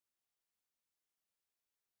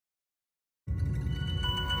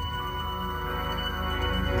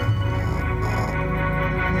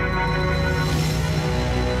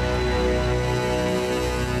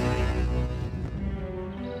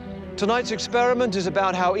Tonight's experiment is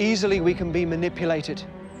about how easily we can be manipulated.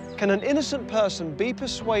 Can an innocent person be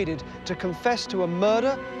persuaded to confess to a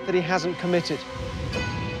murder that he hasn't committed?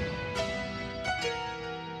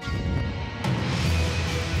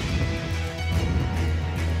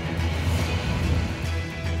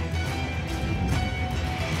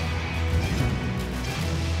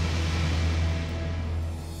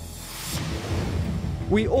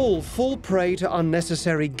 We all fall prey to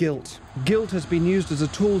unnecessary guilt. Guilt has been used as a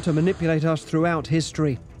tool to manipulate us throughout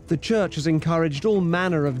history. The Church has encouraged all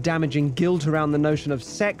manner of damaging guilt around the notion of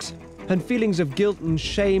sex, and feelings of guilt and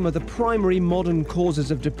shame are the primary modern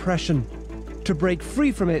causes of depression. To break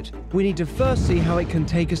free from it, we need to first see how it can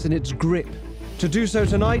take us in its grip. To do so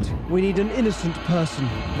tonight, we need an innocent person,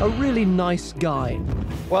 a really nice guy.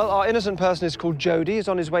 Well, our innocent person is called Jody. He's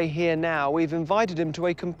on his way here now. We've invited him to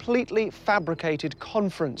a completely fabricated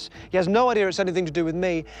conference. He has no idea it's anything to do with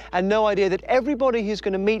me, and no idea that everybody he's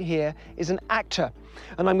going to meet here is an actor.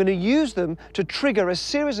 And I'm going to use them to trigger a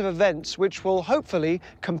series of events which will hopefully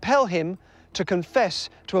compel him to confess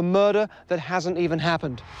to a murder that hasn't even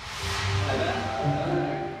happened.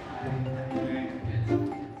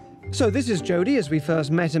 So this is Jody as we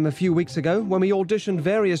first met him a few weeks ago when we auditioned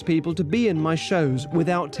various people to be in my shows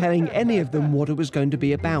without telling any of them what it was going to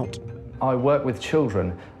be about. I work with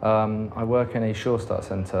children. I work in a Sure Start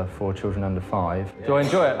centre for children under 5. Do I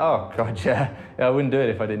enjoy it? Oh, God, yeah. I wouldn't do it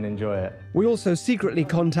if I didn't enjoy it. We also secretly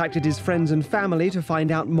contacted his friends and family to find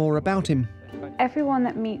out more about him. Everyone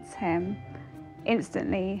that meets him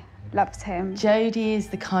instantly loves him. Jody is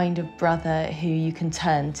the kind of brother who you can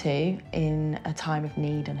turn to in a time of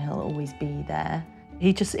need, and he'll always be there.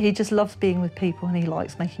 He just loves being with people, and he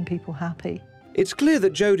likes making people happy. It's clear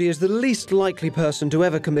that Jody is the least likely person to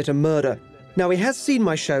ever commit a murder. Now, he has seen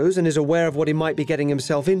my shows and is aware of what he might be getting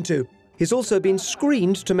himself into. He's also been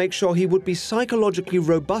screened to make sure he would be psychologically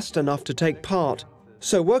robust enough to take part.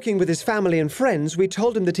 So, working with his family and friends, we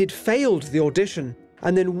told him that he'd failed the audition.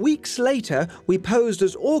 And then weeks later, we posed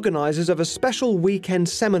as organisers of a special weekend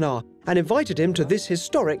seminar and invited him to this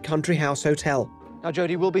historic country house hotel. Now,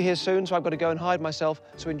 Jody will be here soon, so I've got to go and hide myself,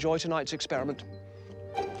 so enjoy tonight's experiment.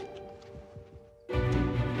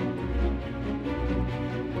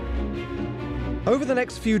 Over the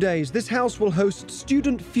next few days, this house will host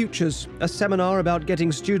Student Futures, a seminar about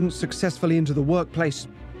getting students successfully into the workplace.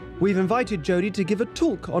 We've invited Jody to give a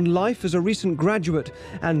talk on life as a recent graduate,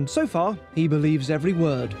 and so far, he believes every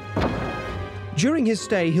word. During his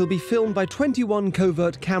stay, he'll be filmed by 21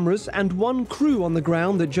 covert cameras and one crew on the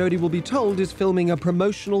ground that Jody will be told is filming a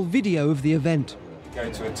promotional video of the event.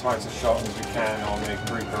 Go to a tighter shot as we can on the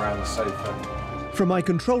group around the sofa. From my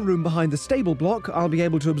control room behind the stable block, I'll be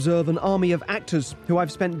able to observe an army of actors who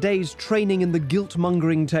I've spent days training in the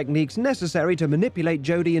guilt-mongering techniques necessary to manipulate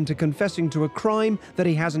Jody into confessing to a crime that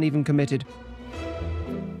he hasn't even committed.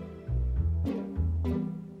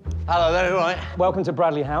 Hello there, all right? Welcome to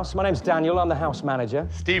Bradley House. My name's Daniel, I'm the house manager.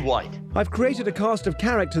 Steve White. I've created a cast of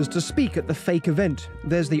characters to speak at the fake event.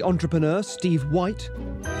 There's the entrepreneur, Steve White,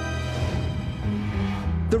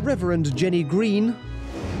 the Reverend Jenny Green,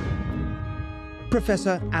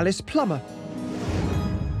 Professor Alice Plummer,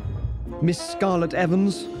 Miss Scarlett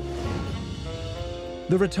Evans,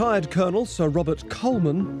 the retired Colonel Sir Robert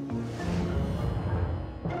Coleman,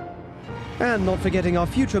 and not forgetting our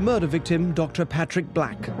future murder victim, Dr. Patrick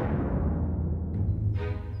Black.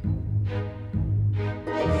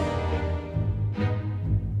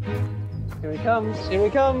 Here he comes, here he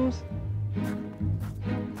comes.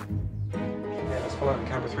 Yeah, let's follow up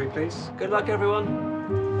camera 3, please. Good luck, everyone.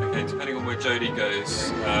 Okay, depending on where Jody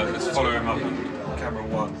goes, let's follow him up on camera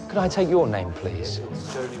 1. Could I take your name, please?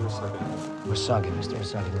 It's Jody Rasuggan. Rasuggan, Mr.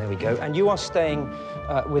 Rasuggan, there we go. And you are staying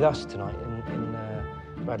with us tonight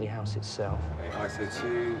in Bradley House itself. Okay, I say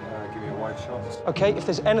 2, give me a wide shot. Okay, if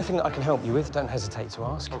there's anything that I can help you with, don't hesitate to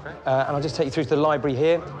ask. Okay. And I'll just take you through to the library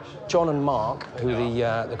here. John and Mark, who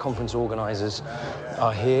the conference organisers,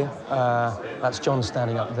 are here. That's John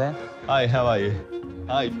standing up there. Hi, how are you?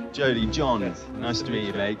 Hi, Jody, John. Nice to meet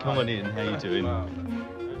you, mate. Come on in. How you doing?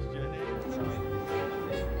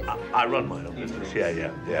 I run my own business, yeah.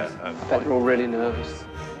 I bet you're all really nervous.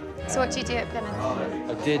 So what do you do at Plymouth?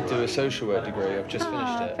 I did do a social work degree. I've just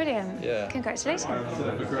finished it. Brilliant. Yeah. Congratulations. Hi,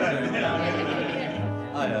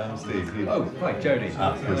 I'm Steve. Oh, hi, Jody.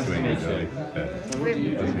 Nice to meet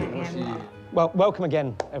you, Jody. Well, welcome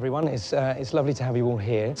again, everyone. It's lovely to have you all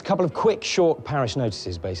here. It's a couple of quick, short parish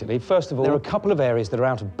notices, basically. First of all, there are a couple of areas that are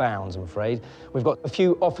out of bounds, I'm afraid. We've got a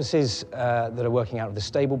few offices that are working out of the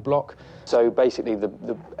stable block. So basically,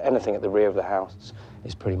 anything at the rear of the house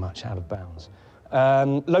is pretty much out of bounds.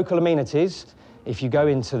 Local amenities. If you go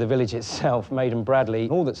into the village itself, Maiden Bradley,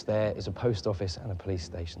 all that's there is a post office and a police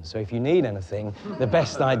station. So if you need anything, the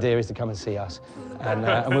best idea is to come and see us,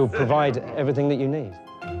 and we'll provide everything that you need.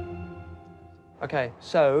 Okay,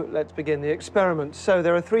 so let's begin the experiment. So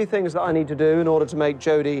there are 3 things that I need to do in order to make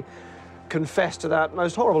Jody confess to that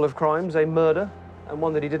most horrible of crimes, a murder, and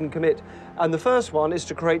one that he didn't commit. And the first one is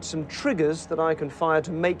to create some triggers that I can fire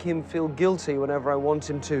to make him feel guilty whenever I want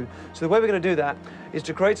him to. So the way we're going to do that is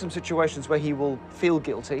to create some situations where he will feel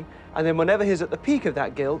guilty, and then whenever he's at the peak of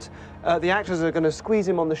that guilt, the actors are going to squeeze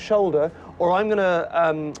him on the shoulder, or I'm going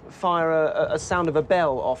to fire a sound of a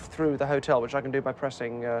bell off through the hotel, which I can do by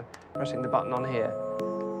pressing the button on here.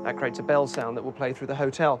 That creates a bell sound that will play through the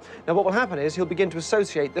hotel. Now, what will happen is he'll begin to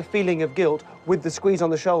associate the feeling of guilt with the squeeze on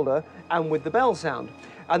the shoulder and with the bell sound.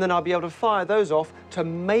 And then I'll be able to fire those off to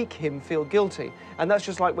make him feel guilty. And that's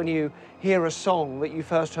just like when you hear a song that you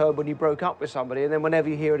first heard when you broke up with somebody, and then whenever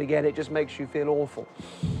you hear it again, it just makes you feel awful.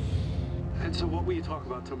 And so what will you talk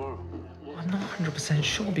about tomorrow? I'm not 100%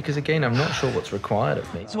 sure, because again, I'm not sure what's required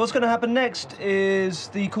of me. So what's going to happen next is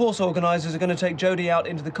the course organisers are going to take Jody out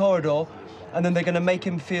into the corridor, and then they're going to make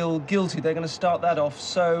him feel guilty. They're going to start that off.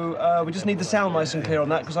 So we just need the sound nice and clear on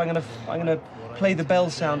that, because I'm going to play the bell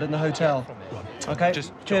sound in the hotel. Okay.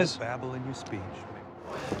 Just cheers. Don't babble in your speech.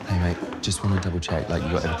 Hey mate, just want to double check, like, you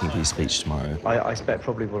got everything for your speech tomorrow? I expect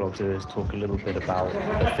probably what I'll do is talk a little bit about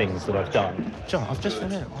the things that I've done. John, I've just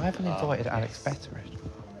found out, I haven't invited Alex Betteridge.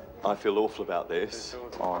 I feel awful about this.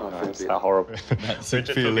 Oh, no, it's that horrible. That's a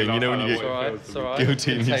feeling, you know, when you get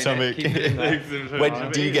guilty in your stomach.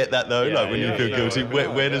 When do you get that though? Yeah, like when you feel guilty,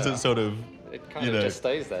 where does it sort of, It kind of just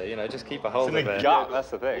stays there, you know, just keep a hold of it. It's in the gut, that's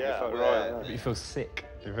the thing. Yeah, Right. You feel sick.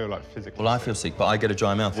 You feel like physically. Well, I feel sick, but I get a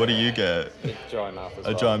dry mouth. What do you get? Dry mouth as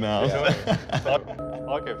well. A dry mouth.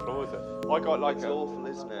 I get fluid. I got like it's awful,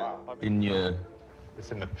 isn't it? In your...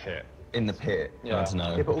 It's in the pit. In the pit? Yeah. I don't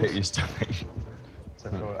know, Yeah, but pit your stomach.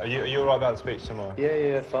 Are you all right about the speech tomorrow?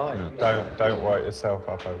 Yeah, fine. Don't work yourself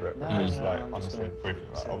up over it. No, Because, no, like, no, honestly,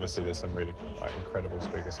 obviously there's some really incredible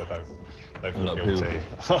speakers, so don't A lot feel of guilty.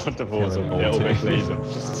 Divorce them. It'll be pleasing.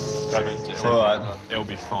 It's all right. It'll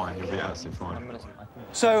be fine. You'll be absolutely fine.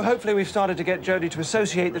 So hopefully we've started to get Jody to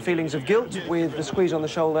associate the feelings of guilt with the squeeze on the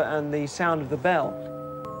shoulder and the sound of the bell.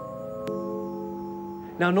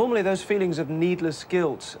 Now, normally those feelings of needless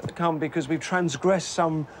guilt come because we've transgressed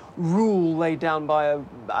some rule laid down by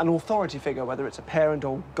an authority figure, whether it's a parent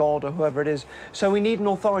or God or whoever it is. So we need an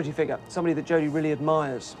authority figure, somebody that Jody really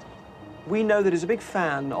admires. We know that he's a big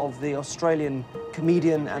fan of the Australian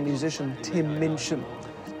comedian and musician Tim Minchin.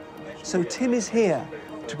 So Tim is here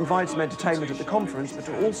to provide some entertainment at the conference, but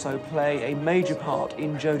to also play a major part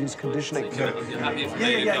in Jodie's conditioning. You're happy for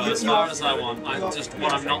me to go as far as I want.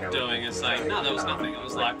 What I'm not doing is saying, no, there was nothing. It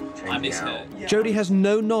was like, I miss her. Jodie has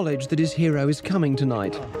no knowledge that his hero is coming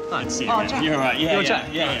tonight. Nice to see you again. You're all right. Yeah,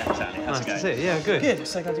 Charlie. How's it going? That's it, yeah, good. Good.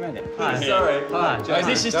 So glad you made it. Hi. Sorry. Hi.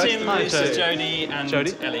 This is Tim, this is Jodie, and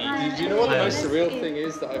Ellie. Do you know what the most surreal thing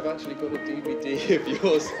is? That I've actually got a DVD of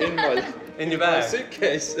yours in your bag.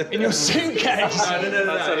 Suitcase. In your suitcase?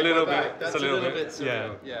 No. That's a little bit. That's a little bit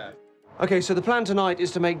surreal. Yeah. Okay, so the plan tonight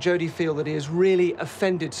is to make Jodie feel that he has really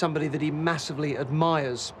offended somebody that he massively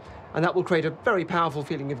admires. And that will create a very powerful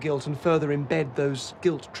feeling of guilt and further embed those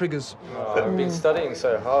guilt triggers. I've been studying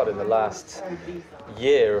so hard in the last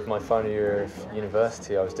year of my final year of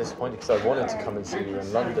university. I was disappointed because I wanted to come and see you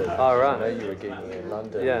in London. Oh, right. I know you were gigging in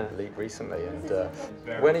London recently. And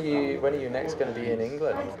when are you next going to be in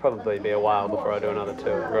England? It'll probably be a while before I do another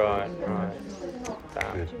tour. Right.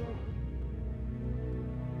 Damn. Good.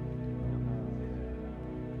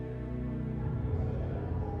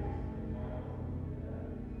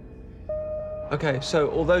 Okay, so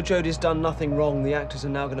although Jodie's done nothing wrong, the actors are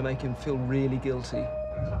now going to make him feel really guilty.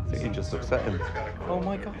 I think you just upset him. Oh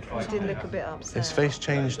my God. I did look a bit upset. His face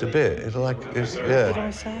changed a bit. It's like, yeah. What did I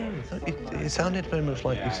say? It sounded very much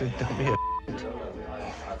like you said, don't be a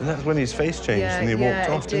And that's when his face changed and he walked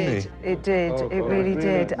off, didn't he? It did. Oh, it God, really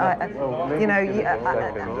did. You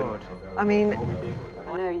know, I mean,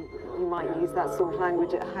 I know you might use that sort of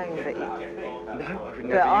language at home,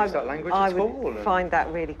 but I would find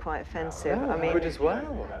that really quite offensive. I mean, I would as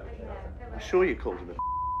well. I'm sure you called him a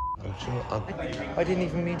I didn't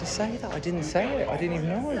even mean to say that. I didn't say it. I didn't even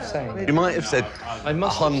know what I was saying. You might have said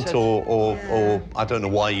hunt or I don't know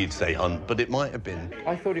why you'd say hunt, but it might have been.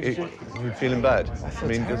 I thought it was just... You were feeling bad? I feel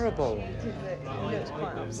terrible.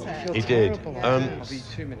 He did. I'll be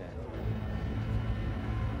 2 minutes.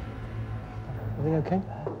 Are we okay?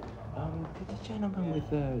 The gentleman with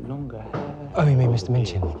the longer hair. Oh, you mean Mr.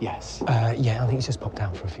 Minchin? Yes. Yeah, I think he's just popped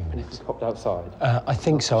out for a few minutes. He's popped outside? I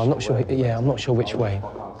think so. I'm not sure. Yeah, I'm not sure which way.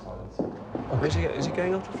 Is he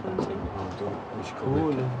going off to Francine?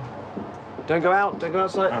 Oh, no. Don't go out. Don't go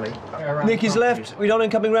outside. Ali. Nick, he's left. We don't want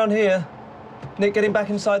him coming round here. Nick, get him back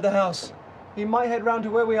inside the house. He might head round to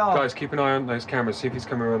where we are. Guys, keep an eye on those cameras. See if he's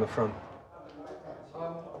coming around the front.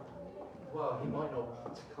 Well, he might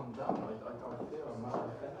not come down.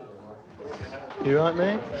 You right,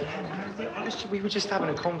 mate? We were just having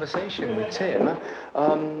a conversation with Tim,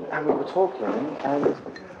 and we were talking, and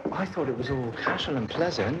I thought it was all casual and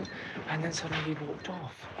pleasant, and then suddenly he walked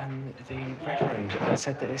off, and the Reverend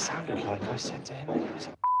said that it sounded like I said to him that he was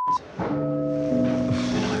a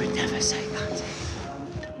and I would never say that to him.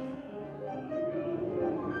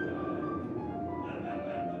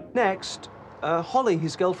 Next, Holly,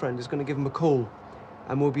 his girlfriend, is going to give him a call,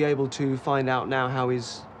 and we'll be able to find out now how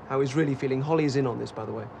he's really feeling. Holly is in on this, by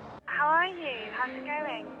the way. How are you? How's it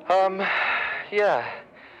going? Yeah.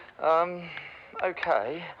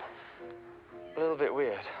 Okay. A little bit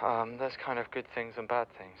weird. There's kind of good things and bad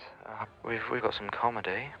things. We've got some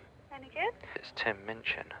comedy. Any good? It's Tim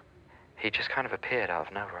Minchin. He just kind of appeared out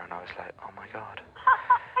of nowhere, and I was like, oh my God.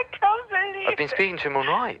 I can't believe I've been speaking to him all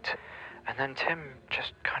night, and then Tim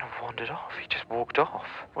just kind of wandered off. He just walked off.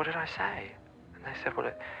 What did I say? And they said, well,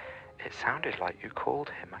 it sounded like you called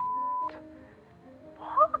him a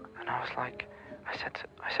What? And I was like, I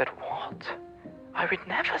said, what? I would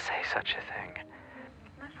never say such a thing.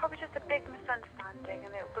 That's probably just a big misunderstanding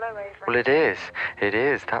and it'll blow over. Well, it is. It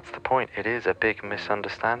is. That's the point. It is a big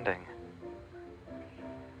misunderstanding.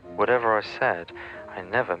 Whatever I said, I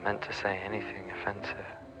never meant to say anything offensive.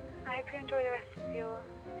 I hope you enjoy the rest of your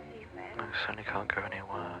evening. I certainly can't go any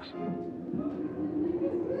worse.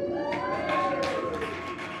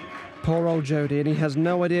 Poor old Jody, and he has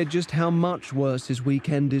no idea just how much worse his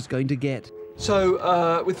weekend is going to get.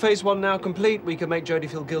 So, with phase one now complete, we can make Jody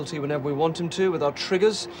feel guilty whenever we want him to with our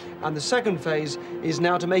triggers. And the second phase is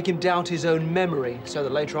now to make him doubt his own memory, so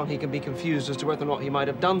that later on he can be confused as to whether or not he might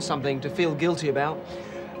have done something to feel guilty about.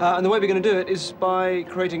 And the way we're going to do it is by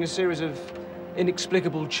creating a series of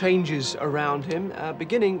inexplicable changes around him,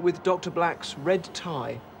 beginning with Dr. Black's red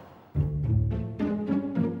tie.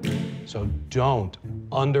 So don't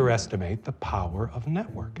underestimate the power of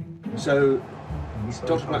networking. So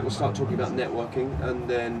Dr. Black will start talking about networking and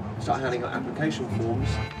then start handing out application forms.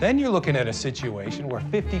 Then you're looking at a situation where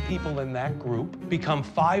 50 people in that group become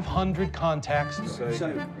 500 contacts. So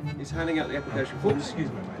he's handing out the application forms.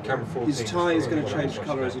 Excuse me, Camera 14. His tie is going to change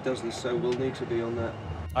colour as he does this, so we'll need to be on that.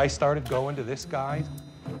 I started going to this guy's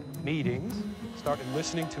meetings, started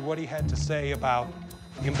listening to what he had to say about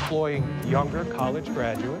employing younger college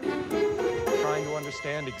graduates, trying to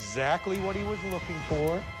understand exactly what he was looking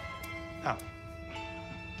for. Now,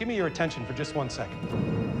 give me your attention for just 1 second.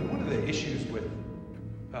 One of the issues with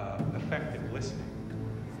effective listening,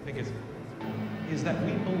 I think, is that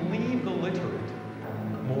we believe the literate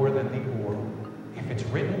more than the oral. If it's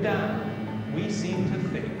written down, we seem to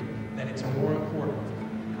think that it's more important.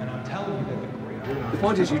 And I'm telling you that the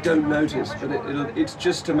point is you don't notice, but it's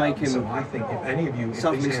just to make him so I think if any of you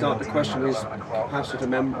suddenly start to question his capacity to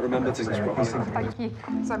remember things properly. Thank you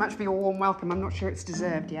so much for your warm welcome. I'm not sure it's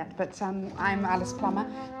deserved yet, but I'm Alice Plummer,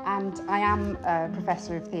 and I am a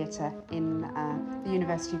professor of theatre in the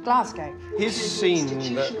University of Glasgow. He's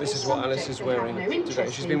seen that this is what Alice is wearing today.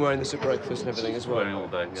 She's been wearing this at breakfast and everything as well. All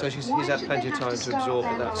day, yeah. So he's had plenty of time to absorb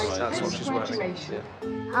that that's what she's wearing.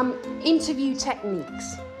 Yeah. Interview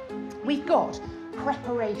techniques. We've got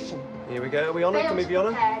preparation. Here we go. Are we on it? Can we be on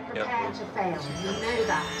it? Prepare to fail. You know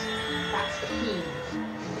that. That's key.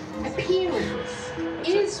 Appearance.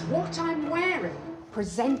 Is what I'm wearing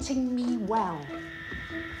presenting me well?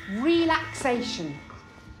 Relaxation.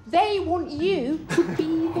 They want you to be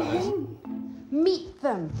the one. Meet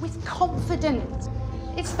them with confidence.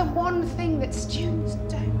 It's the one thing that students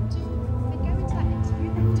don't do. They go into that interview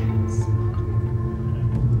and they don't smile.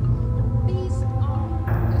 These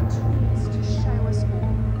are the tools to show us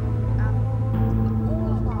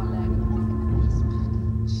all of our learning off in the base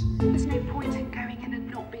package. There's no point in going in and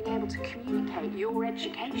not being able to communicate your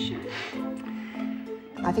education.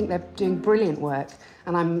 I think they're doing brilliant work,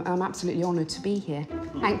 and I'm absolutely honoured to be here.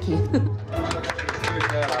 Thank you.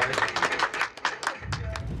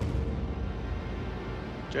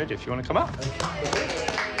 Jodie, if you want to come up.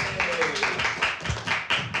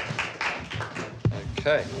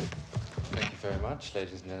 Okay. Thank you very much,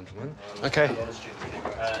 ladies and gentlemen. Okay.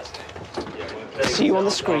 See you on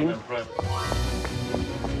the screen.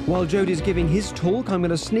 While Jodie's giving his talk, I'm going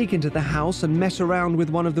to sneak into the house and mess around with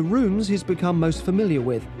one of the rooms he's become most familiar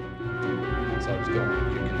with. So it's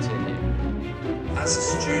gone. You continue. As a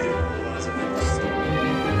student, or as a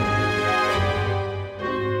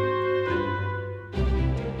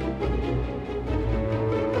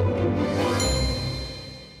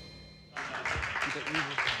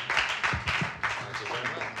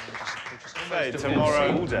Say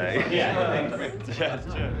tomorrow all day. Yeah. Yeah.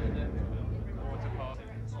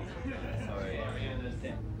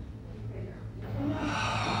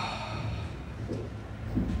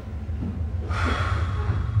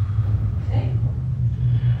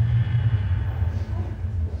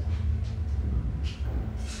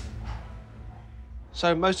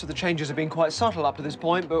 So most of the changes have been quite subtle up to this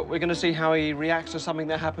point, but we're going to see how he reacts to something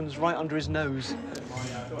that happens right under his nose.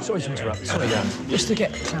 Sorry to interrupt. Sorry, just to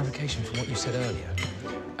get clarification from what you said earlier.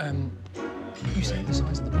 You said the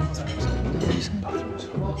size of the bathrooms. What did you say? Bathrooms?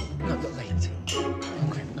 No, the late.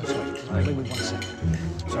 Okay, no, sorry. Wait 1 second.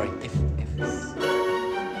 Sorry, if... Make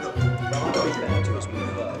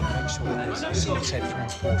sure that there's a set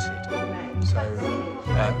transported. So, you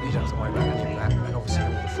don't have to worry about any of that. And obviously all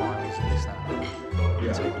the files and this, that, and that.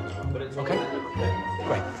 Okay?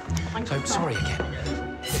 Great. So, sorry again.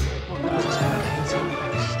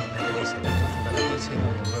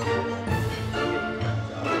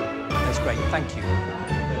 That's great, thank you.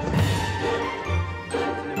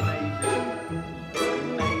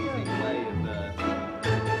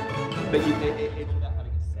 But it's about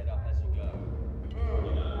having it set up as you go.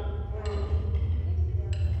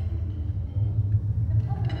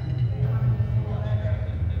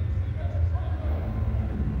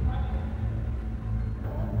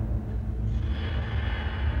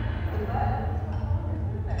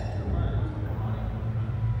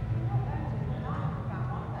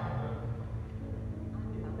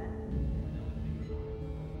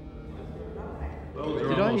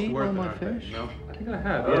 Did I eat all my fish? No. I think I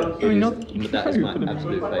have, yeah. I mean, not... That is my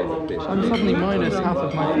absolute favourite fish. I'm suddenly minus half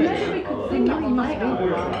of my fish.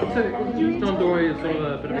 John Dory is sort of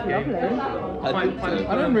a bit of a game.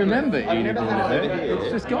 I don't remember eating it.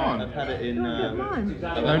 It's just gone. I've had it in... No.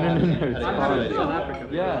 It's fine. South Africa.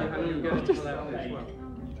 Yeah.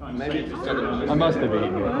 Maybe it's just I must have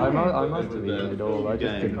eaten it. I must have eaten it all. I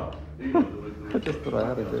just didn't. I just thought I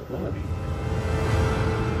had a bit left.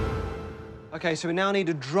 OK, so we now need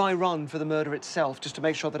a dry run for the murder itself, just to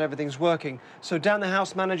make sure that everything's working. So Dan, the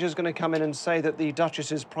house manager's going to come in and say that the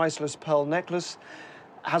Duchess's priceless pearl necklace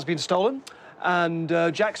has been stolen. And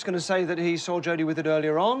Jack's going to say that he saw Jodie with it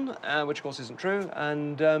earlier on, which, of course, isn't true.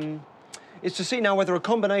 And it's to see now whether a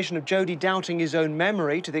combination of Jodie doubting his own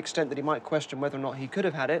memory to the extent that he might question whether or not he could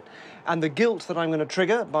have had it, and the guilt that I'm going to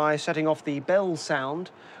trigger by setting off the bell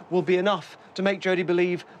sound will be enough to make Jodie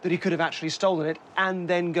believe that he could have actually stolen it and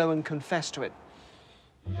then go and confess to it.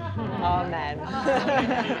 Amen.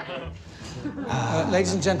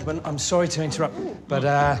 Ladies and gentlemen, I'm sorry to interrupt, but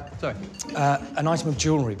an item of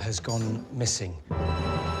jewellery has gone missing.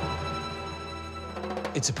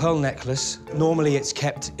 It's a pearl necklace. Normally it's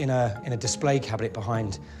kept in a display cabinet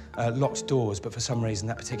behind locked doors, but for some reason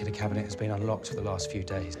that particular cabinet has been unlocked for the last few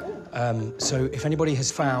days. So if anybody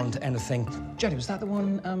has found anything... Jodie, was that the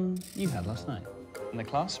one you had last night? In the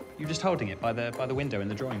clasp? You were just holding it by the window in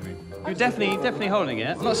the drawing room. You were definitely holding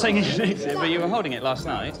it. I'm not saying you nicked it, but you were holding it last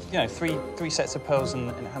night. You know, three sets of pearls and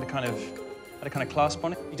it had a kind of clasp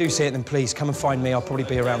on it. If you do see it, then please come and find me. I'll probably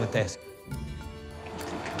be around the desk.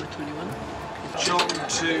 John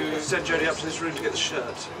to send Jodie up to this room to get the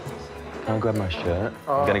shirt. I'll grab my shirt.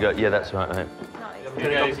 I'm going to go... Yeah, that's right, mate.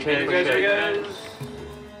 Here goes.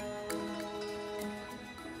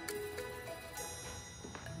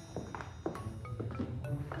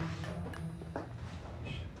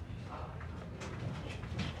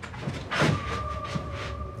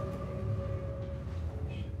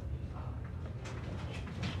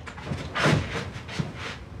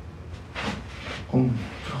 Oh, my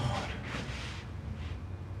God.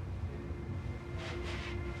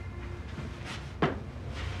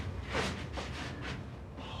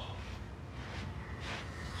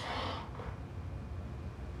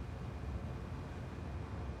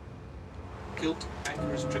 Guilt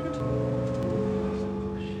anchor is triggered.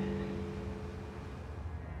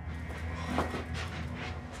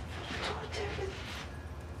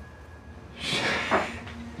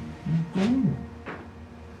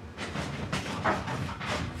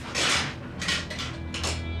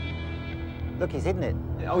 Look, he's hidden it.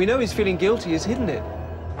 Oh, we know he's feeling guilty. He's hidden it.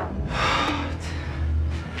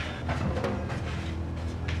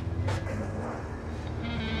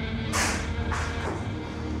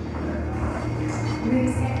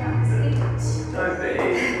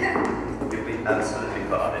 You'll be absolutely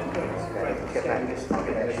fine.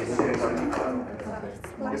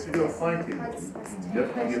 If you're fighting, you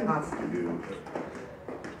have to do.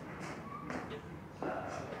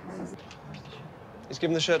 He's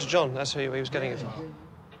given the shirt to John. That's who he was getting it from.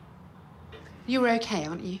 You're okay,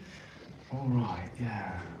 aren't you? All right,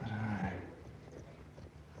 yeah, I don't know.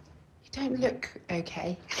 You don't look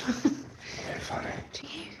okay. Very funny. Do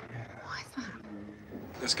you? Why is that?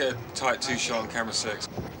 Let's get a tight two-shot on camera 6.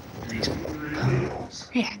 These pearls.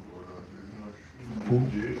 Yeah. Well,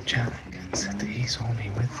 Jack said that he saw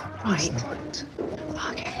me with them last night.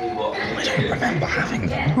 Okay. I don't remember having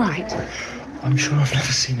them. Right. I'm sure I've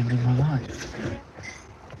never seen him in my life.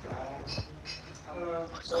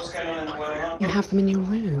 You have them in your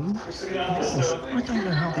room? I don't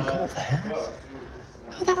know how they got there.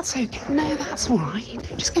 Oh, that's okay. No, that's all right.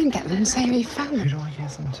 Just go and get them and say you found them. Who do I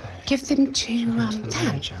give them to? Give them to,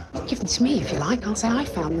 Dan. Give them to me if you like. I'll say I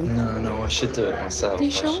found them. No, I should do it myself. Are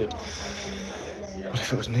you sure? What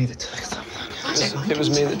if it was me that took them? I don't mind. It was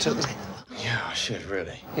me that took them. Yeah, I should,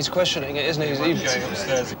 really. He's questioning it, isn't he? He's going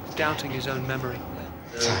upstairs. doubting his own memory.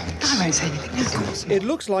 I won't say anything. It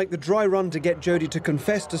looks like the dry run to get Jody to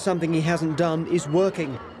confess to something he hasn't done is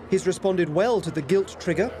working. He's responded well to the guilt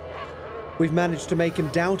trigger. We've managed to make him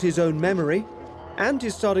doubt his own memory, and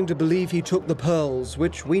he's starting to believe he took the pearls,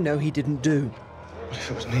 which we know he didn't do. What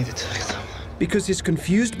if it was me that took them? Because he's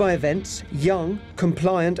confused by events, young,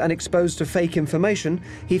 compliant, and exposed to fake information,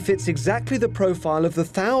 he fits exactly the profile of the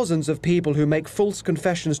thousands of people who make false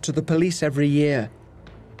confessions to the police every year.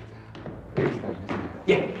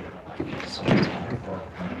 Yeah.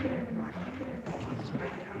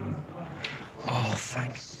 Oh,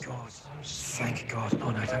 thank God. Thank God.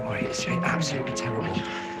 Oh, no, don't worry. It's absolutely terrible.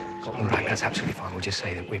 Got them back. That's absolutely fine. We'll just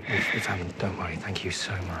say that we found them. Don't worry. Thank you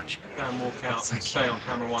so much. Go and walk out. Stay on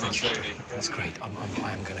camera 1 and 2. That's great. I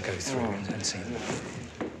am going to go through and see them.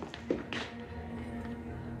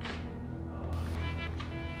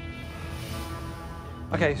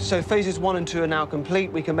 Okay, so phases 1 and 2 are now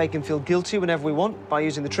complete. We can make him feel guilty whenever we want by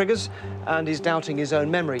using the triggers, and he's doubting his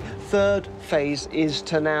own memory. Third phase is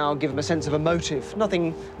to now give him a sense of a motive.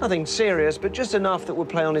 Nothing serious, but just enough that will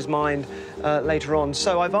play on his mind later on.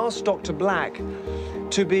 So I've asked Dr. Black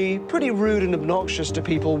to be pretty rude and obnoxious to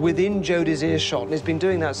people within Jody's earshot, and he's been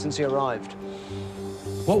doing that since he arrived.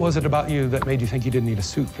 What was it about you that made you think you didn't need a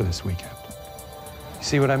suit for this weekend? You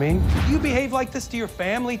see what I mean? You behave like this to your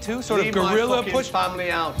family, too? Sort of guerrilla push family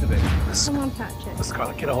out of it. Come on, Patrick.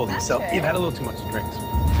 Scarlett, get a hold of yourself. You've had a little too much to drink.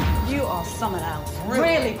 You are someone else.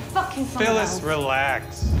 Really fucking someone else. Phyllis,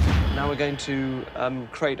 relax. Now we're going to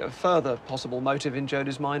create a further possible motive in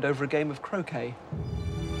Jody's mind over a game of croquet.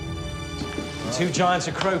 2 giants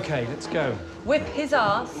of croquet. Let's go. Whip his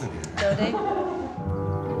ass, Jody.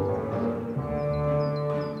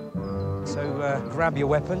 So, grab your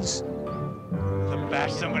weapons.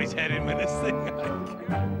 Bash somebody's head in with this thing.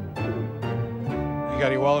 You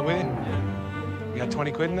got your wallet with you? You got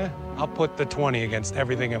 20 quid in there? I'll put the 20 against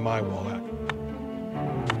everything in my wallet.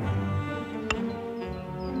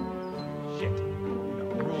 Shit.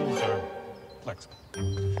 The rules are flexible.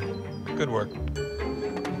 Good work.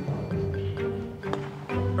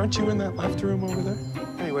 Aren't you in that left room over there?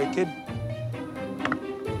 Anyway, kid.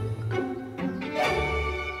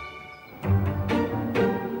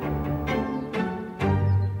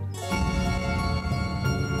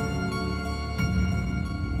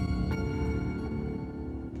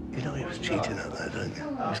 Cheating at that, don't you?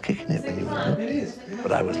 He was kicking it when you were looking.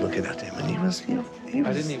 But I was looking at him and he was I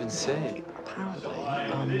didn't even see.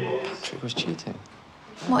 Apparently, Patrick was cheating.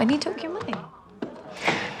 What, and he took your money?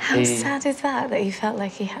 How sad is that he felt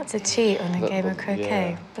like he had to cheat on a game of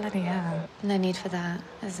croquet? Yeah. Bloody hell. No need for that,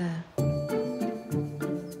 is there?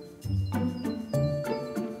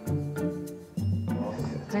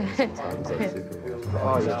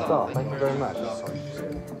 Oh, you're a star. Thank you very much.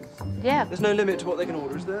 Yeah. There's no limit to what they can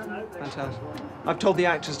order, is there? Fantastic. I've told the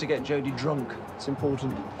actors to get Jody drunk. It's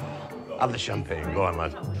important. Have the champagne. Go on,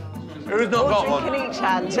 lad. Who's not got one? Drinking each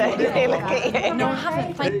hand, Jody. Look at you. No, I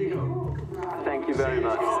haven't. Thank you very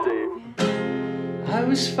much, Steve. I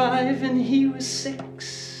was 5 and he was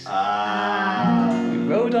 6. We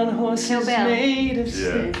rode on horses made of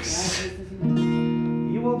sticks.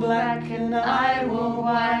 You were black and I were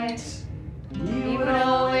white. You would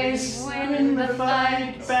always win the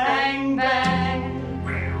fight. Bang, bang.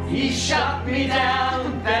 He shot me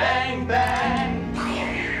down. Bang, bang.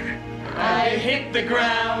 I hit the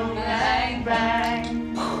ground. Bang,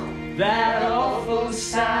 bang. That awful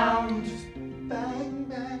sound. Bang,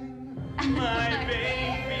 bang. My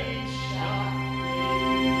baby shot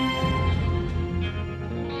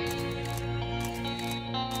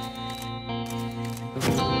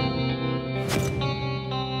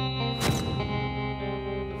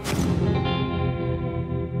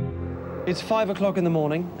It's 5 o'clock in the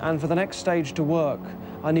morning, and for the next stage to work,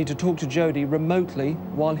 I need to talk to Jody remotely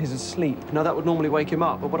while he's asleep. Now, that would normally wake him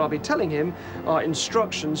up, but what I'll be telling him are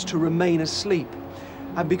instructions to remain asleep.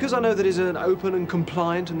 And because I know that he's an open and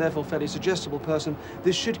compliant and therefore fairly suggestible person,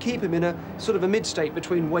 this should keep him in a sort of a mid-state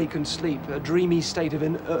between wake and sleep, a dreamy state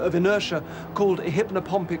of inertia called a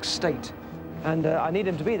hypnopompic state. And I need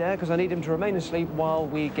him to be there because I need him to remain asleep while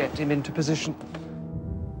we get him into position.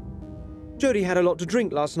 Jody had a lot to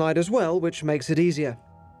drink last night as well, which makes it easier.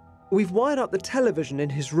 We've wired up the television in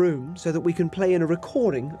his room so that we can play in a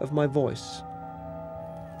recording of my voice.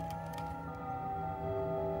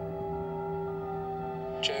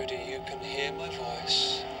 Jody, you can hear my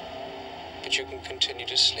voice, but you can continue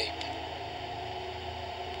to sleep.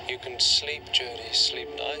 You can sleep, Jody, sleep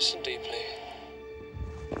nice and deeply.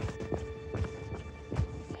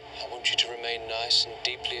 I want you to remain nice and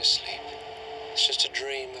deeply asleep. It's just a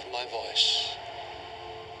dream of my voice.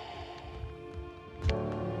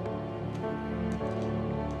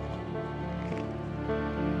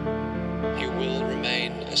 You will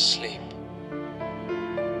remain asleep.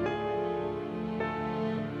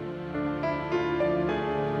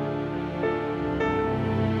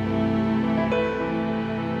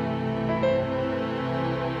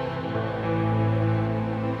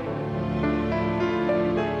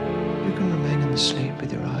 You can remain in the sleep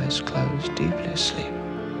with your eyes closed, deeply asleep.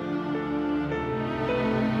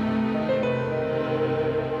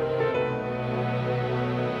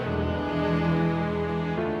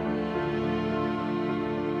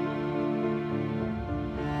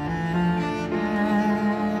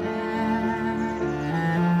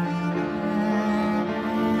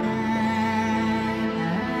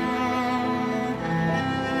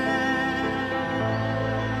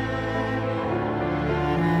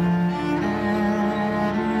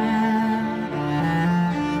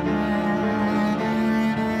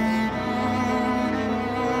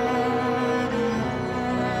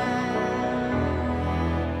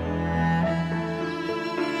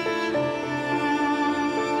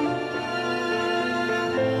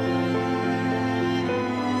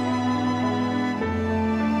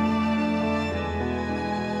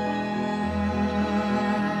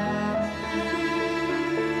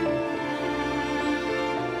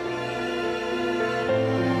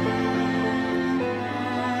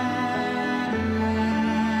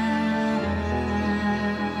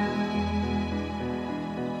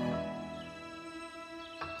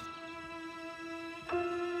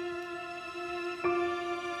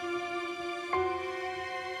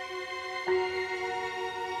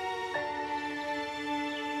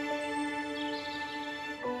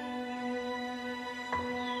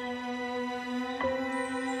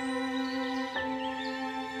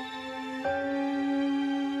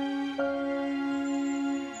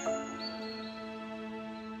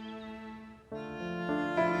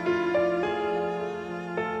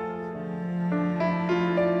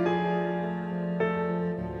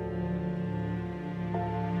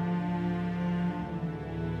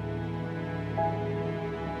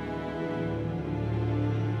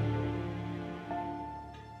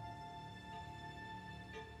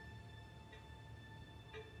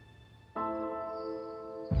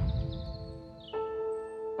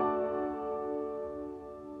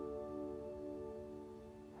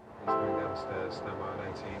 Downstairs, stand by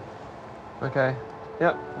 18. Okay.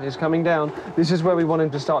 Yep, he's coming down. This is where we want him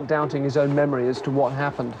to start doubting his own memory as to what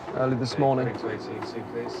happened early this morning. To 18, see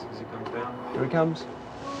please, as he comes down. Here he comes.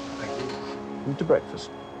 Thank you. Into breakfast.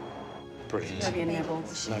 Brilliant.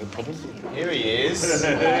 No problem. Here he is.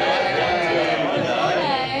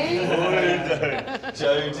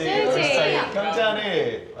 Jody. Come down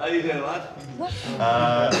here. How you doing, lad?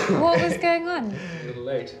 What was going on? A little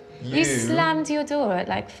late. You slammed your door at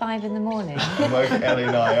like 5 in the morning. Woke Ellie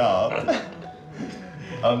and I up.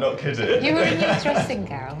 I'm not kidding. You were in your dressing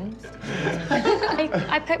gown.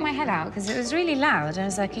 I put my head out because it was really loud. I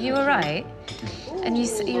was like, "Are you all right?" And you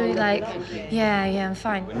were like, "Yeah, I'm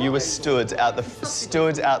fine." When you were stood at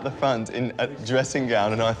the front in a dressing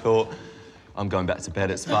gown, and I thought, I'm going back to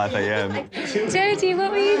bed. It's 5 a.m. Jody,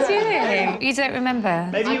 what were you doing? You don't remember?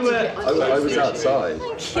 Maybe you were... I was outside.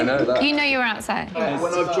 I know that. You know you were outside?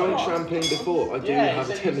 When I've drunk champagne before, I do have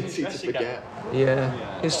a tendency to forget.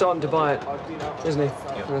 Yeah, he's starting to buy it, isn't he?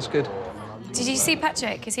 That's good. Did you see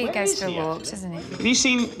Patrick? Because he goes for walks, doesn't he? Have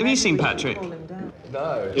you seen Patrick?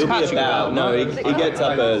 No. He'll be about. No, he gets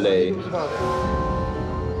up early.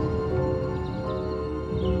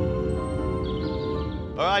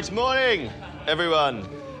 All right, morning, everyone.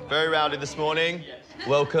 Very rowdy this morning.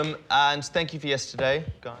 Welcome, and thank you for yesterday,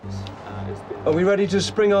 guys. Are we ready to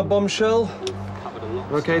spring our bombshell?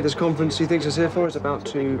 Okay, this conference he thinks is here for is about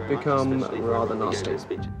to become rather nasty.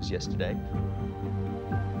 Yesterday.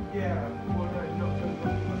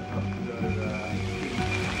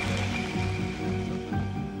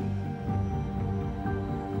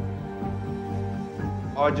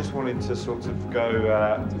 I just wanted to sort of go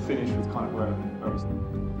to finish with kind of where I was.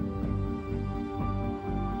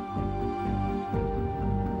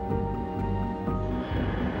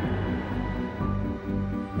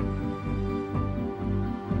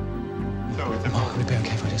 Mark, would it be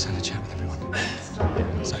okay if I just had a chat with everyone?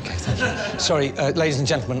 It's okay, thank you. Sorry, ladies and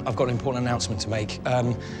gentlemen, I've got an important announcement to make.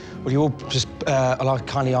 Will you all just, I'll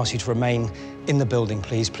kindly ask you to remain in the building,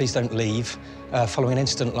 please. Please don't leave. Following an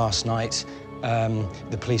incident last night,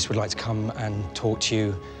 the police would like to come and talk to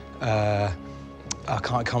you. I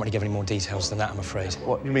can't really give any more details than that, I'm afraid.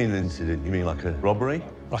 What do you mean an incident? You mean like a robbery?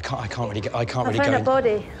 I can't really go. I found a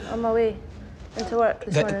body on my way into work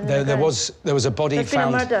this morning. There was a body There's been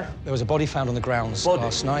a murder. There was a body found on the grounds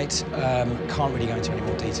last night. Can't really go into any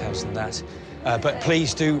more details than that. But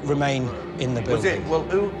please do remain in the building. Was it? Well,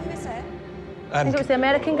 who? I think it was the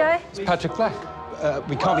American guy. It's Patrick Black.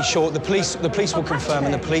 We can't be sure. The police will confirm,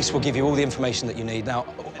 and the police will give you all the information that you need. Now,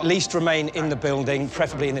 at least remain in the building,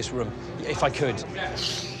 preferably in this room, if I could.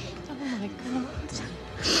 Oh my God.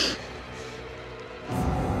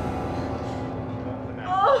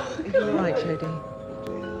 Are you all right, Jodie?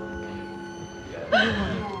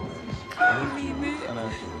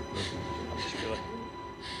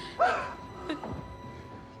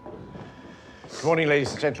 Good morning,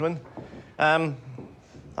 ladies and gentlemen. I'm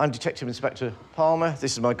Detective Inspector Palmer.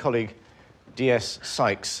 This is my colleague, DS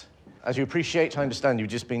Sykes. As you appreciate, I understand you've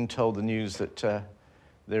just been told the news that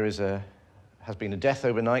there has been a death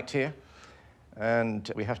overnight here, and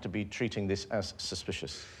we have to be treating this as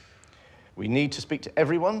suspicious. We need to speak to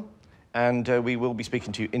everyone, and we will be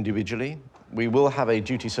speaking to you individually. We will have a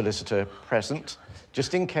duty solicitor present,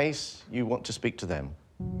 just in case you want to speak to them.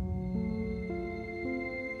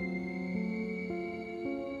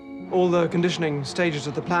 All the conditioning stages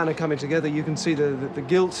of the plan are coming together. You can see the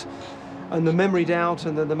guilt and the memory doubt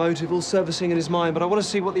and the motive all surfacing in his mind. But I want to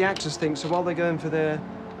see what the actors think. So while they're going for their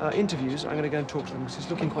interviews, I'm going to go and talk to them because he's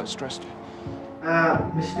looking quite stressed.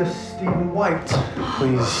 Mr. Stephen White,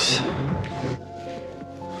 please.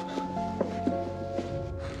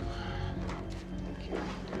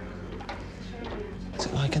 What's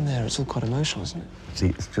it like in there? It's all quite emotional, isn't it? See,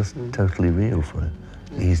 it's just totally real for him.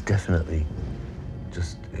 He's definitely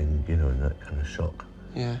just in, you know, in that kind of shock.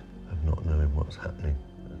 Yeah. Of not knowing what's happening.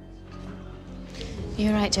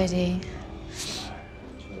 You're right, Jodie.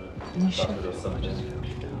 You sure?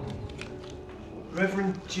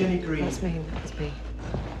 Reverend Jenny Green. That's me.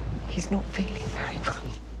 He's not feeling very well.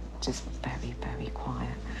 Just very, very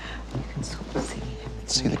quiet. You can sort of see him.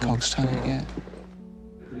 See the cogs turning yet?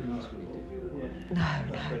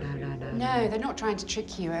 No, they're not trying to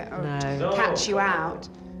trick you or catch you out.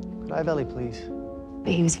 Could I have Ellie, please?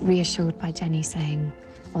 But he was reassured by Jenny saying,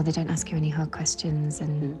 oh, they don't ask you any hard questions,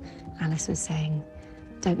 and Alice was saying,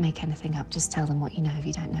 don't make anything up, just tell them what you know. If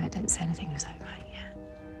you don't know it, don't say anything. So, right, yeah.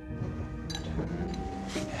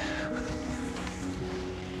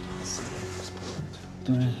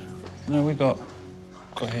 No, we got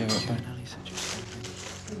here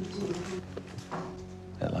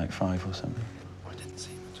at like 5 or something. I didn't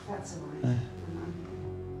see him at all. That's all Yeah. right.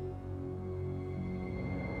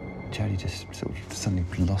 Jodie just sort of suddenly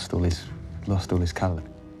lost all his colour.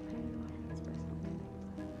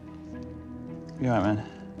 You all right, man?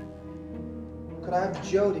 Could I have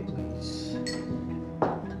Jodie, please?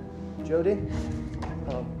 Jodie?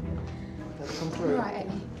 Oh, let's come through. All right,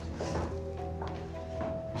 Eddie.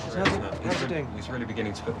 How's he doing? He's really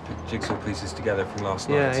beginning to put the jigsaw pieces together from last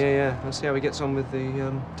night. Yeah. I'll see how he gets on with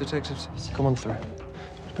the detectives. Come on through.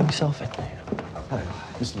 Bring yourself in. Hello.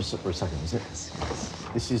 Mr. for a second, is it?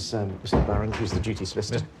 This is Mr. Barron, who's the duty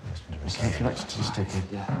solicitor. If you'd like to just take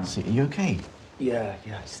a seat. Are you okay? Yeah.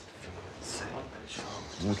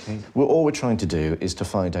 Okay. Well, all we're trying to do is to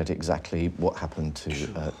find out exactly what happened to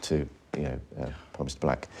Mr.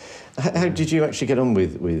 Black. How did you actually get on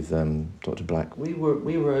with Dr. Black? We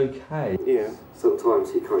were okay. Yeah.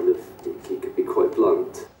 Sometimes he could be quite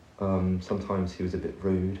blunt. Sometimes he was a bit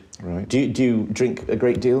rude. Right. Do you drink a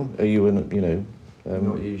great deal? Are you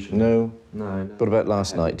Not usually. No. No. What about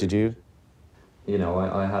last night? Did you? You know,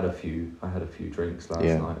 I had a few drinks last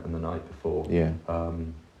night and the night before. Yeah.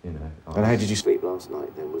 And how did you sleep last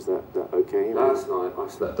night then? Was that okay? Last night I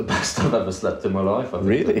slept the best I've ever slept in my life. I think,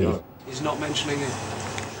 Really? He's not mentioning it.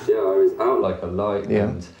 Yeah, I was out like a light,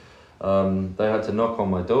 Yeah. and they had to knock on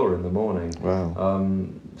my door in the morning. Wow.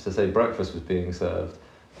 To say breakfast was being served.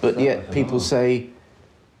 But yet people say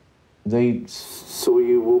they saw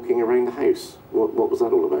you walking around the house. What was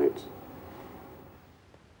that all about?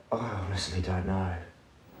 I honestly don't know.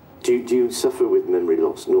 Do you suffer with memory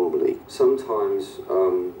loss normally? Sometimes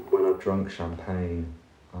when I've drunk champagne,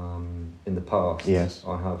 In the past, yes,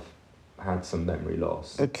 I have had some memory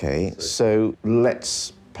loss. Okay, so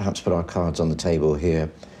let's perhaps put our cards on the table here.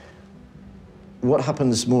 What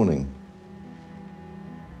happened this morning?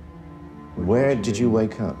 Where did you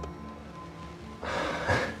wake up?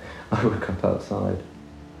 I woke up outside.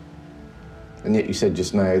 And yet you said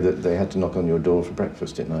just now that they had to knock on your door for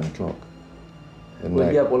breakfast at 9 o'clock.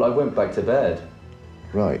 Well, yeah, well, I went back to bed.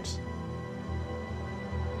 Right.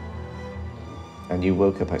 And you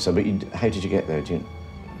woke up outside, but how did you get there? Do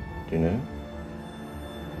you know?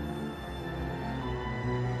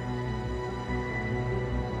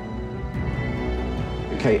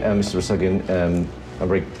 Okay, Mr. Russuggan, I'm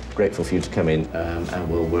very grateful for you to come in, and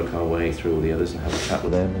we'll work our way through all the others and have a chat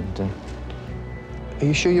with them. And are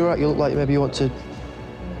you sure you're right? You look like maybe you want to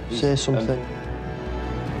say something.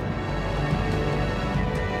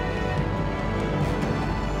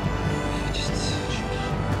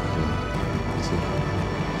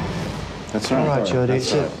 That's all right. All right, Jody.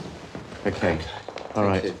 It's it. Okay. All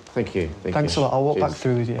right. Thank you. Thanks a lot. I'll walk back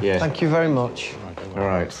through with you. Yeah. Thank you very much. All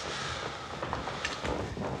right.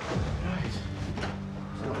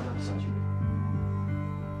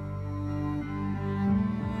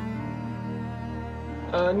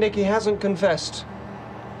 Nicky hasn't confessed.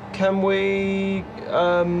 Can we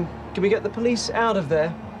get the police out of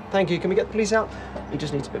there? Thank you. Can we get the police out? He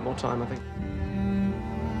just needs a bit more time, I think.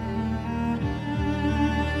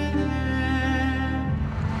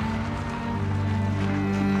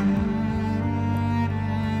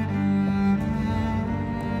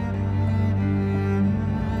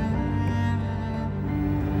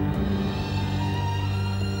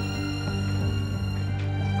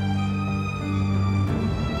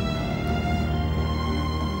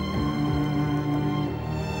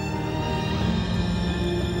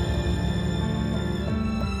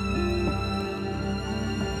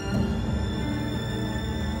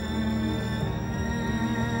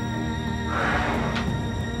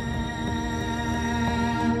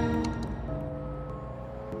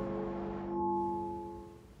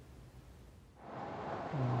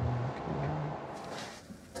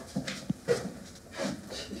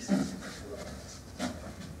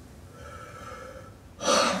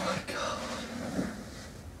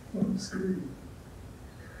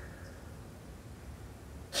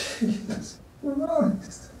 Jesus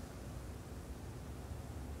Christ.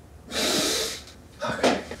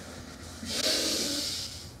 Okay.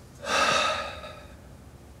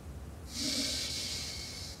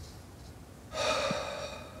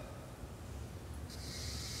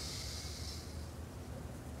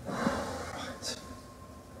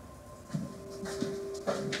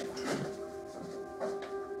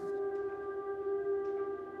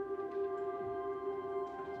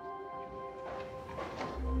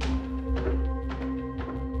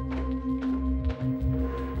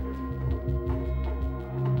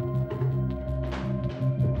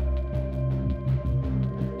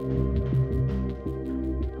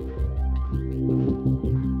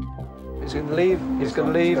 He's going to leave. He's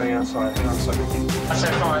going to leave. Going outside. That's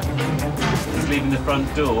fine. He's leaving the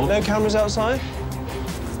front door. No cameras outside?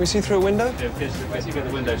 We see through a window? Yeah, because we get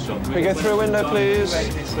the window shot. Can we go through a window, please?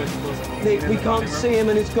 Nick, we can't see him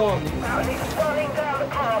and it's gone. He's running down the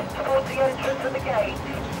path towards the entrance of the gate.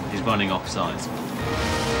 He's running offside.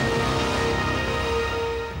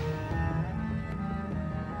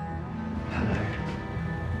 Hello.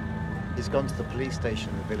 He's gone to the police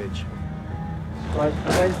station in the village. Right,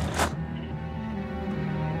 okay.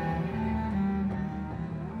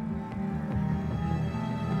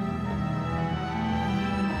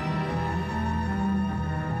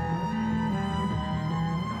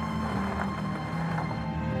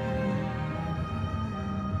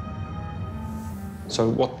 So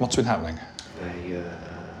what's been happening?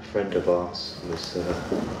 A friend of ours was I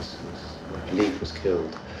believe, was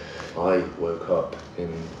killed. I woke up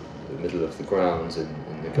in the middle of the grounds in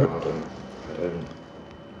the garden. I don't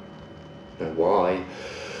know why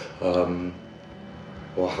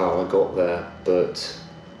or how I got there, but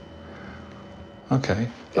okay.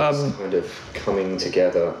 It's kind of coming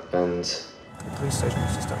together, and the police station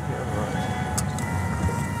is just up here on the right.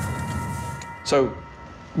 So,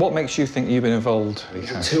 what makes you think you've been involved?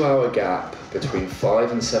 There's a 2-hour gap between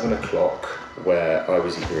 5 and 7 o'clock where I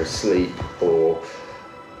was either asleep or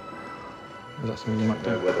Is that something you might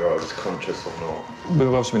do? whether I was conscious or not. We've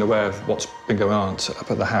obviously been aware of what's been going on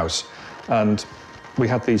up at the house, and we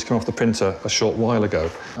had these come off the printer a short while ago,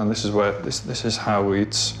 and this is where this is how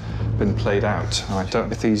it's been played out. And I don't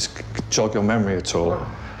know if these jog your memory at all.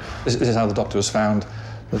 This is how the doctor was found.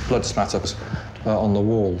 The blood splatters on the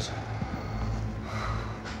walls.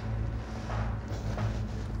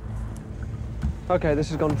 OK, this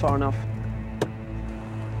has gone far enough.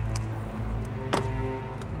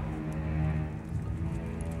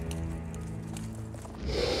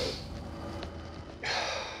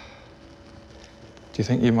 Do you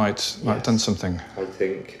think you might have done something? I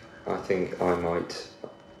think I might.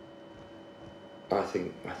 I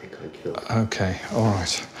think I killed him. OK, all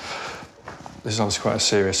right. This is obviously quite a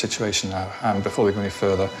serious situation now, and before we go any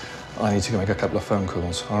further, I need to go make a couple of phone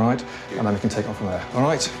calls, all right? And then we can take on from there, all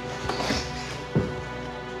right?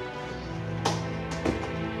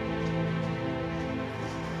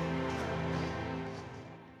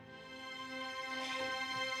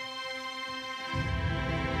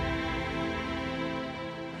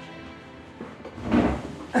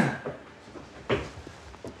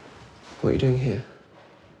 What are you doing here?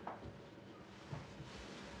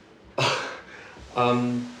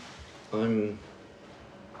 I'm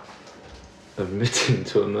admitting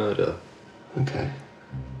to a murder. Okay.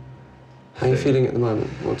 How are you feeling at the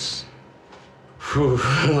moment? What's...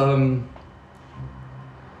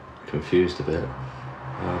 confused a bit.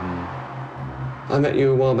 I met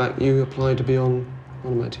you a while back. You applied to be on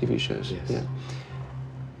one of my TV shows. Yes. Yeah.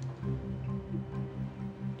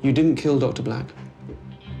 You didn't kill Dr. Black.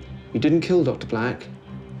 You didn't kill Dr. Black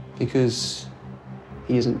because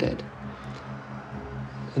he isn't dead.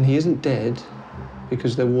 And he isn't dead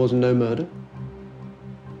because there was no murder.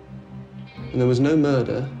 And there was no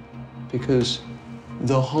murder because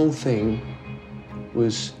the whole thing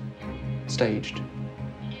was staged.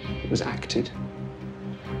 It was acted.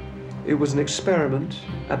 It was an experiment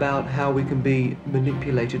about how we can be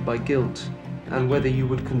manipulated by guilt and whether you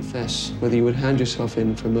would confess. Whether you would hand yourself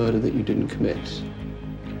in for murder that you didn't commit.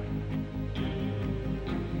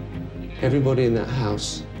 Everybody in that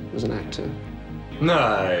house was an actor.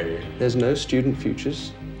 No. There's no student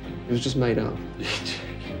futures. It was just made up.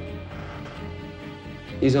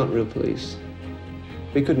 These aren't real police.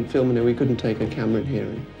 We couldn't film in here, we couldn't take a camera in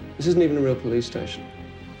here. This isn't even a real police station.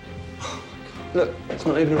 Look, it's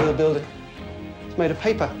not even a real building. It's made of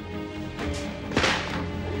paper.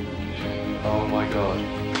 Oh my God.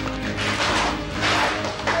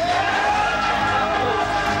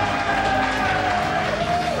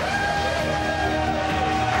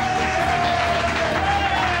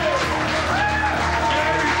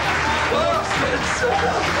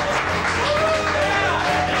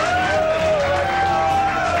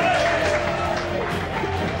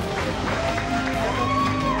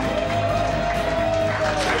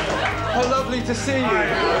 How lovely to see you.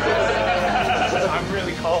 I'm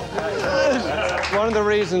really cold. One of the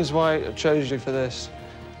reasons why I chose you for this,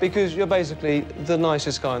 because you're basically the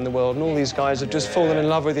nicest guy in the world, and all these guys have just fallen in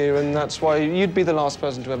love with you, and that's why you'd be the last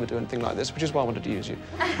person to ever do anything like this, which is why I wanted to use you.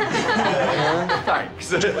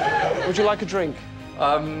 Thanks. Would you like a drink?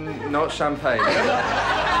 Not champagne.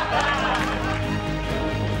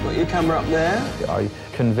 Got your camera up there. I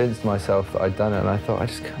convinced myself that I'd done it, and I thought, I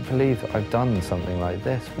just can't believe that I've done something like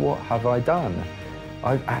this. What have I done?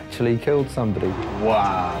 I've actually killed somebody.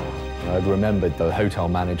 Wow. I remembered the hotel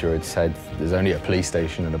manager had said there's only a police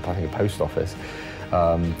station and I think a post office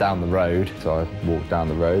down the road. So I walked down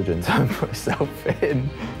the road and put myself in.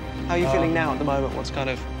 How are you feeling now at the moment? What's kind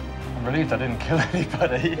of... I'm relieved I didn't kill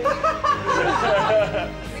anybody.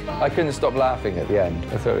 I couldn't stop laughing at the end.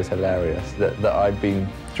 I thought it was hilarious that I'd been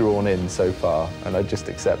drawn in so far and I just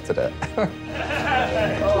accepted it.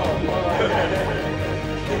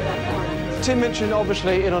 Tim mentioned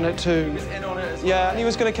obviously in on it too. He was in on it as well. Yeah, and he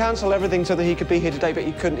was going to cancel everything so that he could be here today, but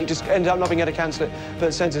he couldn't. He just ended up not being able to cancel it,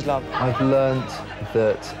 but sends his love. I've learnt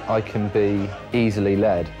that I can be easily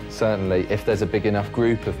led, certainly, if there's a big enough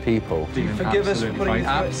group of people. Do you forgive us for putting you through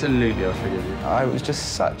it? Absolutely, I forgive you. It was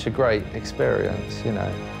just such a great experience, you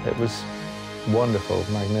know. It was wonderful,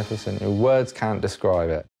 magnificent. Words can't describe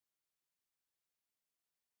it.